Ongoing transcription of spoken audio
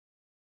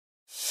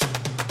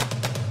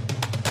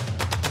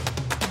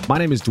My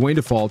name is Dwayne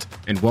Default,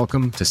 and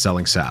welcome to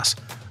Selling SaaS,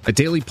 a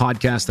daily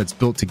podcast that's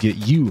built to get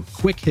you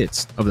quick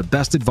hits of the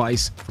best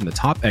advice from the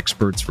top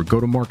experts for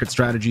go-to-market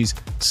strategies,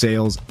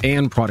 sales,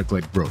 and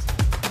product-led growth.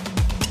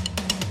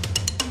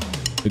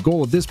 The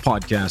goal of this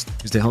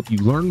podcast is to help you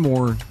learn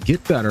more,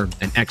 get better,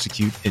 and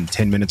execute in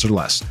 10 minutes or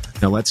less.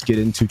 Now let's get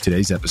into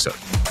today's episode.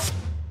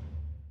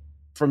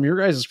 From your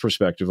guys'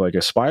 perspective, like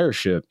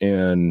Aspireship,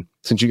 and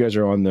since you guys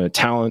are on the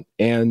talent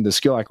and the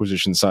skill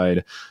acquisition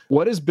side,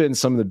 what has been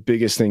some of the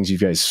biggest things you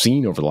guys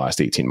seen over the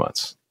last 18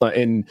 months?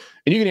 And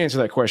you can answer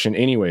that question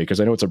anyway, because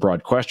I know it's a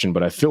broad question,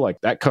 but I feel like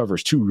that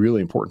covers two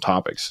really important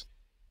topics.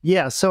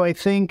 Yeah, so I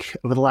think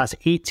over the last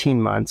 18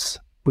 months,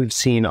 we've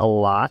seen a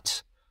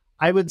lot.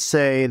 I would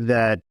say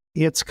that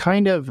it's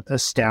kind of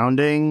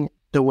astounding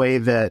the way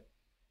that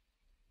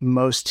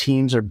most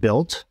teams are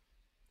built.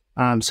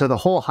 So the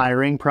whole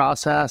hiring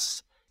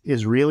process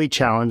is really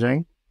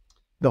challenging.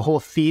 The whole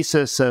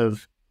thesis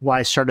of why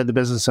I started the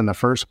business in the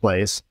first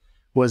place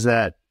was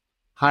that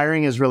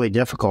hiring is really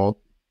difficult,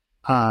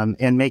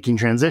 and making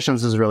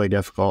transitions is really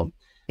difficult.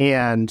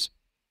 And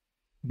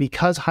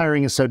because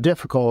hiring is so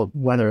difficult,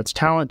 whether it's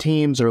talent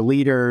teams or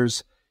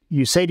leaders,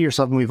 you say to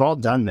yourself, and we've all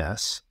done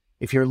this,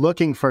 if you're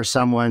looking for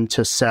someone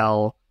to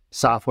sell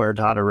software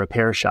to auto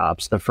repair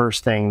shops, the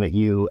first thing that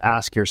you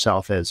ask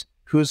yourself is,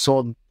 who's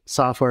sold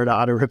software to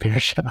auto repair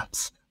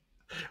shops?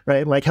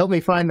 Right? Like, help me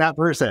find that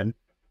person.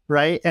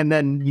 Right? And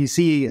then you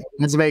see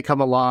somebody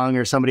come along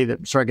or somebody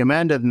that's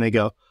recommended and they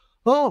go,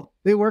 oh,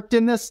 they worked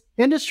in this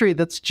industry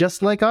that's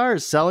just like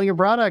ours, selling a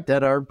product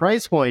at our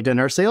price point and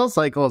our sales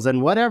cycles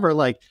and whatever.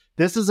 Like,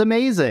 this is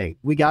amazing.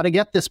 We got to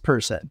get this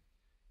person.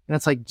 And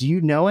it's like, do you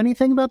know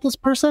anything about this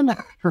person?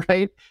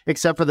 Right?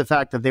 Except for the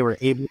fact that they were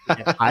able to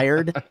get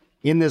hired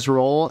in this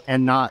role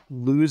and not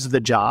lose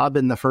the job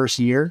in the first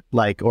year,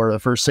 like, or the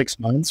first 6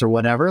 months or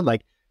whatever.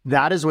 Like,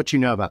 that is what you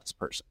know about this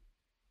person.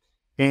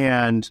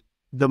 And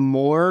the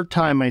more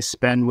time I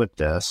spend with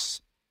this,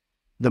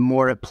 the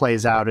more it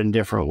plays out in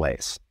different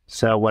ways.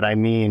 So what I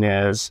mean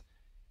is,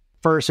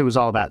 first, it was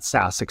all about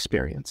SaaS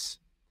experience.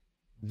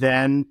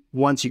 Then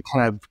once you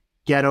kind of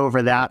get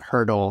over that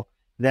hurdle,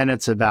 then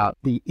it's about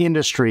the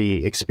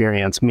industry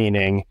experience,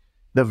 meaning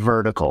the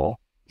vertical,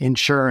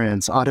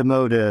 insurance,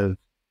 automotive,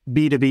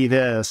 B2B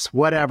this,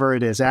 whatever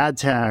it is, ad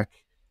tech,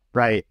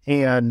 right?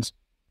 And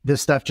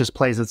this stuff just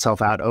plays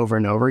itself out over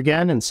and over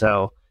again. And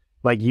so,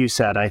 like you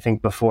said, I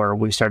think before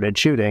we started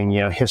shooting,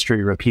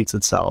 history repeats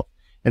itself.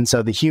 And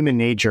so the human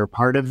nature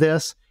part of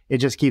this, it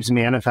just keeps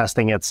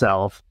manifesting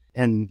itself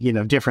and,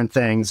 different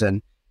things.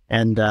 And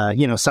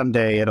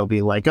someday it'll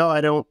be like, oh, I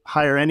don't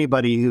hire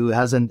anybody who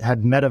hasn't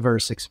had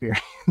metaverse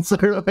experience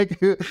or like,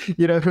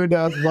 who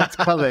knows what's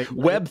coming.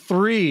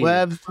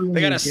 Web3.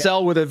 They got to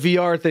sell with a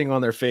VR thing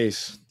on their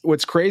face.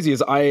 What's crazy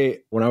is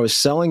when I was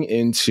selling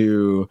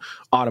into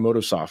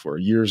automotive software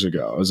years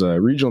ago, I was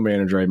a regional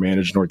manager. I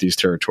managed Northeast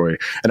Territory.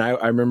 And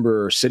I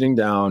remember sitting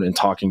down and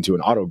talking to an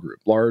auto group,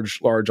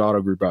 large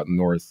auto group out in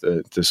the North.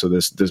 So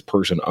this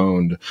person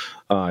owned,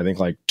 I think,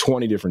 like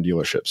 20 different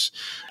dealerships.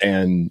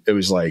 And it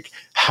was like,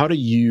 how do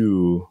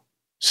you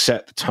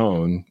set the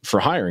tone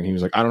for hiring? He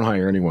was like, I don't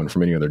hire anyone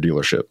from any other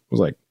dealership. I was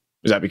like,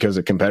 is that because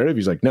it's competitive?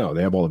 He's like, no,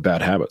 they have all the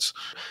bad habits.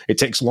 It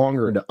takes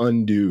longer to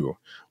undo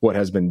what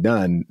has been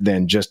done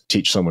than just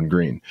teach someone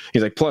green.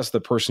 He's like, plus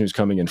the person who's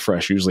coming in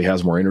fresh usually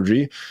has more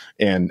energy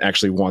and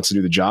actually wants to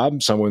do the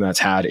job. Someone that's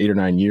had 8 or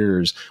 9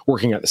 years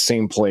working at the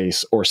same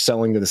place or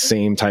selling to the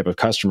same type of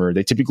customer,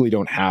 they typically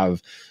don't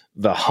have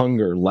the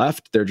hunger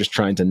left. They're just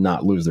trying to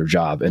not lose their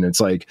job. And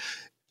it's like,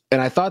 and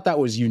I thought that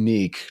was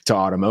unique to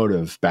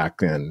automotive back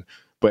then,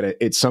 but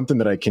it's something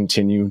that I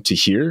continue to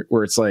hear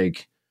where it's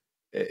like,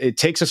 it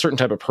takes a certain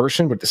type of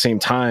person, but at the same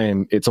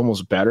time, it's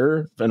almost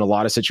better in a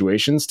lot of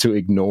situations to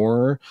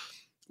ignore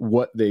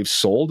what they've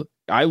sold.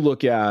 I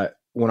look at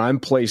when I'm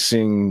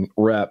placing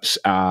reps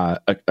at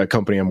a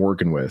company I'm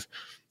working with,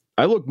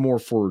 I look more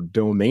for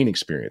domain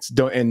experience.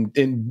 And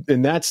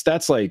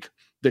that's like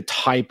the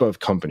type of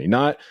company,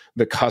 not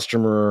the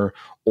customer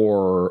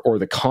or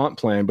the comp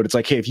plan, but it's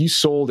like, hey, if you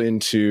sold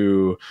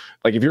into,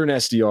 like, if you're an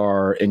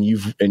SDR and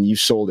you've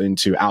sold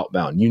into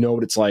outbound, you know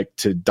what it's like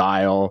to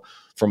dial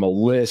from a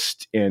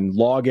list and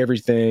log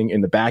everything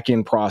in the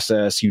back-end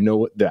process,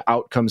 what the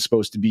outcome's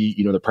supposed to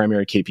be, the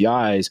primary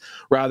KPIs,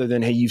 rather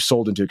than, hey, you've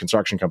sold into a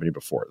construction company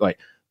before. Like,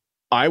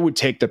 I would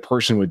take the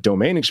person with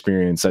domain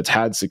experience that's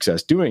had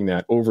success doing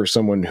that over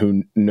someone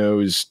who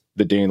knows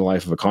the day in the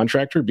life of a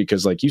contractor,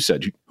 because like you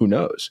said, who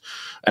knows?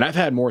 And I've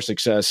had more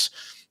success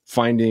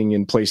finding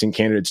and placing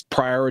candidates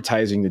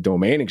prioritizing the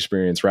domain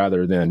experience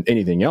rather than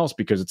anything else,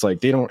 because it's like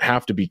they don't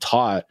have to be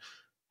taught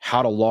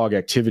how to log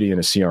activity in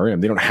a CRM.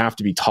 They don't have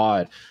to be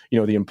taught,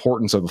 the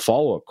importance of a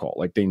follow-up call.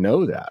 Like, they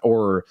know that.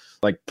 Or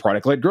like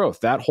product-led growth,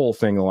 that whole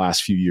thing the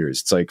last few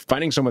years. It's like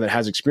finding someone that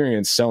has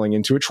experience selling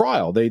into a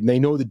trial. They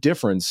know the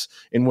difference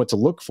in what to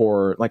look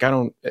for. Like,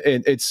 and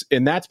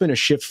that's been a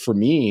shift for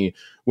me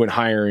when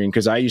hiring,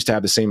 because I used to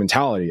have the same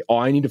mentality. Oh,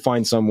 I need to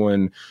find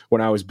someone.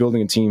 When I was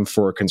building a team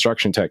for a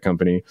construction tech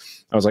company,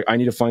 I was like, I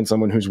need to find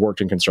someone who's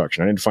worked in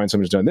construction. I need to find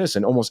someone who's done this.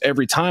 And almost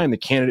every time the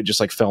candidate just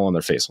like fell on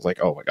their face. I was like,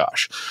 oh my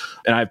gosh.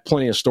 And I have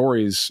plenty of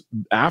stories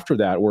after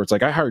that where it's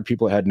like I hired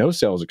people that had no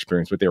sales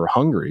experience, but they were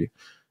hungry,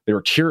 they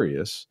were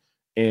curious,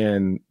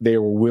 and they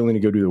were willing to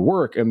go do the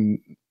work. And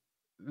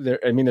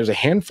there's a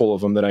handful of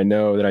them that I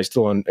know that I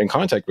still in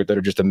contact with that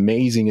are just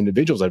amazing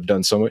individuals that have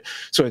done so much.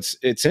 So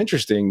it's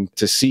interesting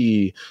to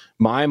see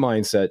my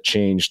mindset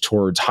change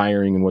towards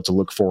hiring and what to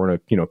look for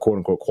in a quote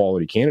unquote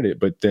quality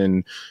candidate, but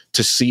then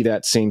to see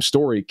that same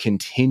story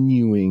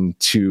continuing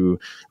to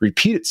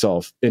repeat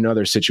itself in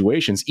other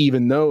situations,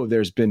 even though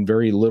there's been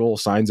very little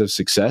signs of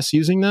success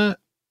using that.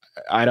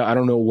 I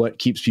don't know what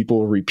keeps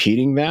people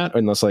repeating that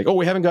unless like, oh,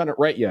 we haven't gotten it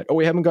right yet. Oh,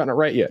 we haven't gotten it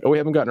right yet. Oh, we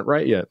haven't gotten it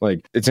right yet.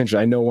 Like, it's interesting.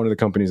 I know one of the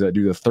companies that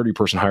do the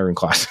 30-person hiring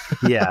class.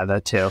 Yeah,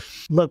 that too.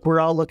 Look, we're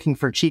all looking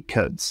for cheat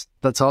codes.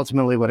 That's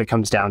ultimately what it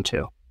comes down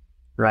to,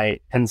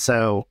 right? And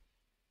so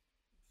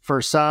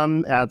for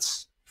some,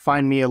 that's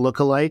find me a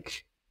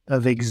lookalike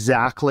of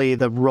exactly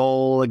the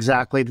role,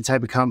 exactly the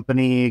type of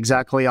company,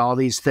 exactly all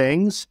these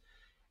things.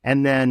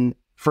 And then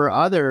for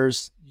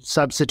others,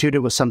 substitute it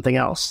with something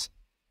else.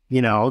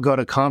 I'll go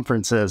to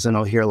conferences and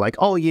I'll hear like,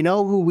 oh,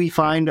 who we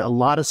find a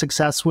lot of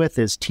success with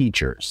is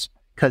teachers,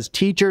 because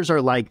teachers are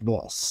like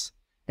this.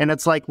 And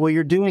it's like, well,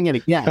 you're doing it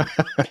again.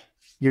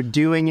 You're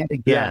doing it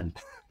again,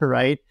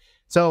 right?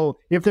 So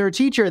if they're a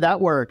teacher, that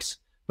works.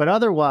 But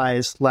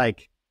otherwise,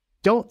 like,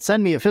 don't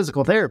send me a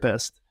physical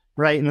therapist,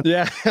 right? And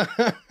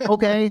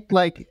okay,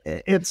 like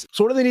it's...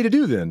 So what do they need to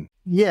do then?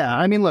 Yeah,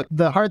 I mean, look,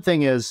 the hard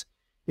thing is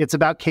it's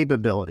about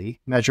capability.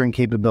 Measuring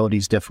capability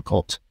is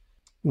difficult.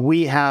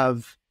 We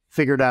have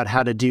figured out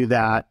how to do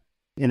that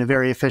in a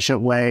very efficient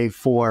way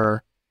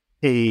for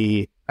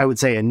I would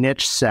say a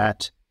niche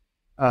set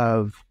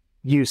of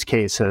use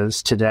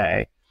cases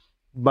today.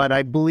 But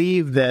I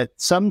believe that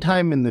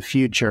sometime in the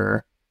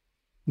future,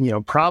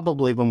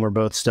 probably when we're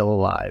both still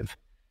alive,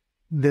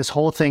 this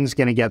whole thing's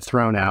going to get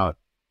thrown out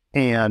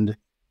and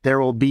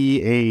there will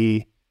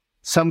be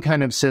some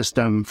kind of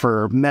system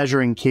for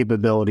measuring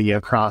capability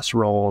across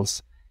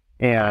roles.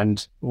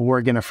 And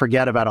we're going to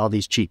forget about all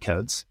these cheat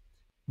codes.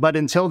 But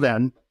until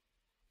then,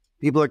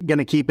 people are going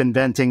to keep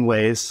inventing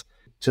ways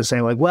to say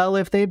like, well,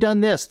 if they've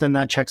done this, then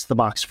that checks the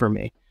box for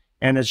me.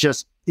 And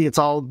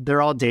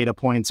they're all data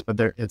points, but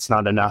it's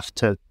not enough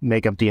to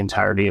make up the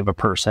entirety of a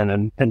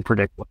person and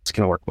predict what's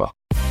going to work well.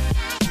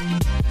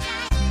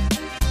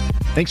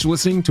 Thanks for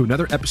listening to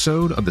another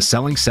episode of the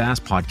Selling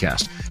SaaS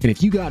podcast. And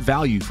if you got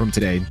value from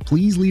today,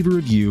 please leave a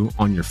review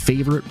on your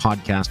favorite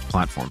podcast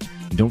platform.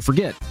 And don't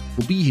forget,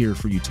 we'll be here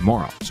for you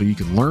tomorrow so you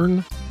can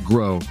learn,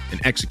 grow, and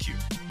execute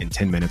in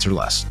 10 minutes or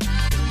less.